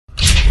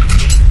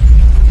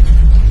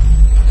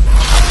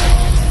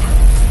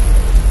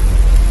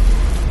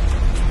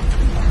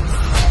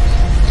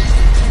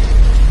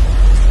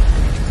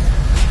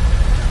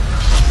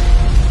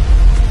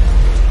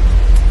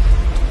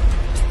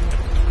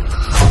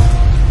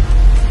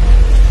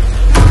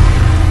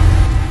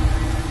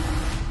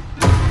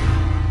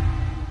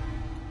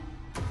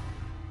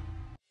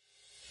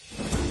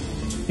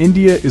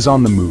India is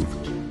on the move.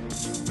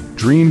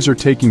 Dreams are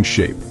taking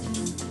shape.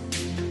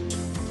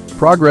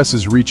 Progress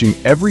is reaching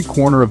every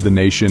corner of the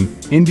nation.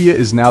 India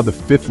is now the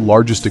 5th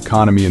largest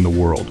economy in the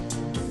world.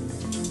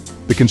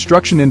 The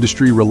construction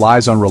industry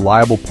relies on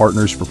reliable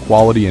partners for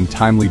quality and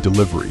timely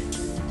delivery.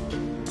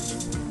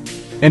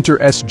 Enter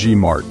SG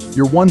Mart,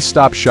 your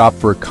one-stop shop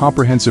for a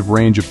comprehensive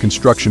range of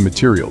construction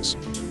materials,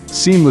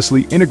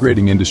 seamlessly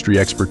integrating industry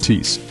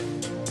expertise.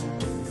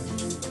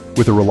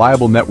 With a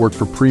reliable network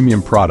for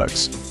premium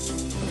products,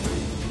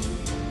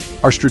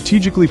 our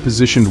strategically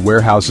positioned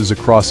warehouses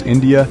across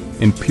India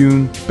in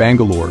Pune,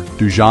 Bangalore,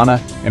 Dujana,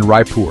 and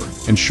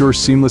Raipur ensure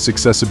seamless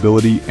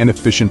accessibility and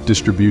efficient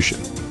distribution.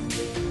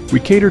 We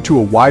cater to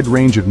a wide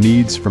range of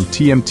needs from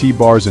TMT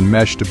bars and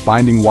mesh to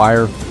binding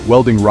wire,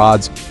 welding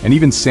rods, and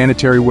even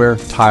sanitary ware,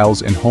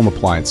 tiles, and home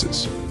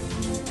appliances.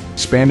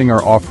 Expanding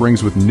our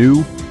offerings with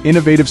new,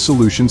 innovative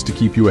solutions to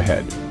keep you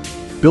ahead.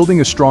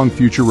 Building a strong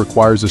future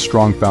requires a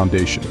strong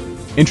foundation.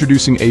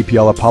 Introducing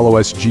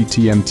APLAPOLLOSG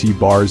TMT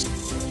Bars.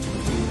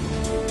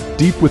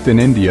 Deep within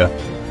India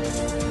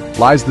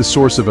lies the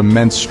source of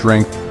immense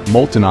strength.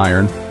 Molten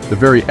iron, the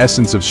very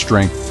essence of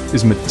strength,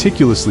 is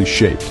meticulously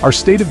shaped. Our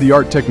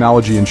state-of-the-art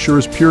technology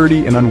ensures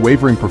purity and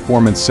unwavering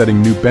performance,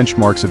 setting new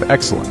benchmarks of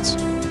excellence.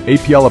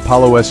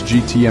 APLAPOLLOSG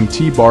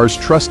TMT Bars,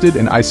 trusted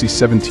and IC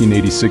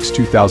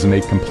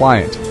 1786-2008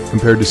 compliant,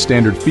 compared to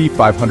standard Fe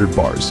 500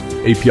 bars.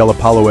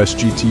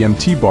 APLAPOLLOSG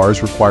TMT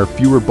Bars require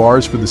fewer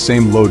bars for the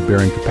same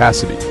load-bearing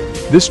capacity.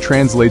 This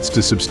translates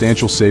to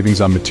substantial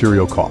savings on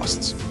material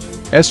costs.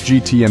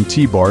 SG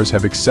TMT bars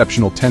have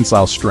exceptional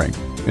tensile strength,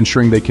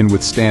 ensuring they can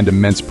withstand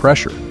immense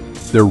pressure.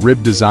 Their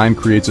rib design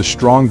creates a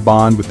strong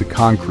bond with the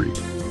concrete,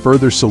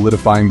 further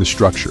solidifying the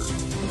structure.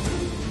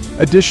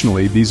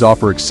 Additionally, these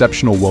offer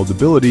exceptional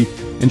weldability,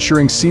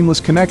 ensuring seamless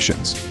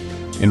connections.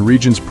 In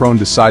regions prone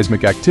to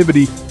seismic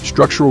activity,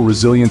 structural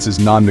resilience is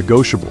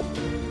non-negotiable.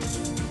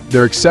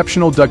 Their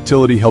exceptional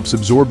ductility helps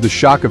absorb the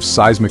shock of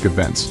seismic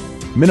events,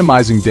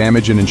 minimizing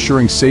damage and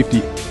ensuring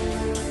safety.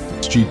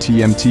 SG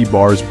TMT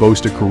bars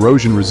boast a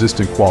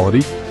corrosion-resistant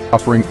quality,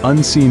 offering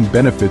unseen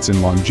benefits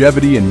in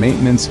longevity and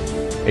maintenance.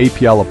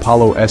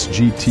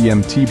 APLAPOLLOSG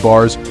TMT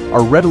bars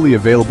are readily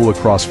available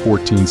across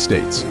 14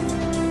 states.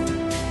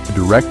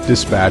 Direct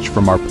dispatch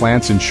from our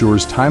plants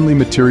ensures timely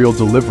material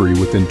delivery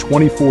within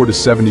 24 to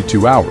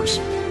 72 hours.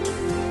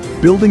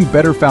 Building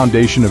better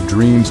foundation of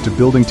dreams to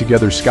building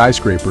together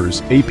skyscrapers,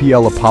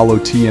 APLAPOLLO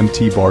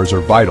TMT bars are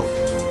vital.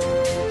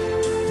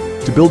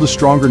 To build a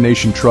stronger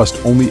nation,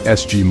 trust only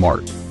SG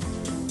Mart.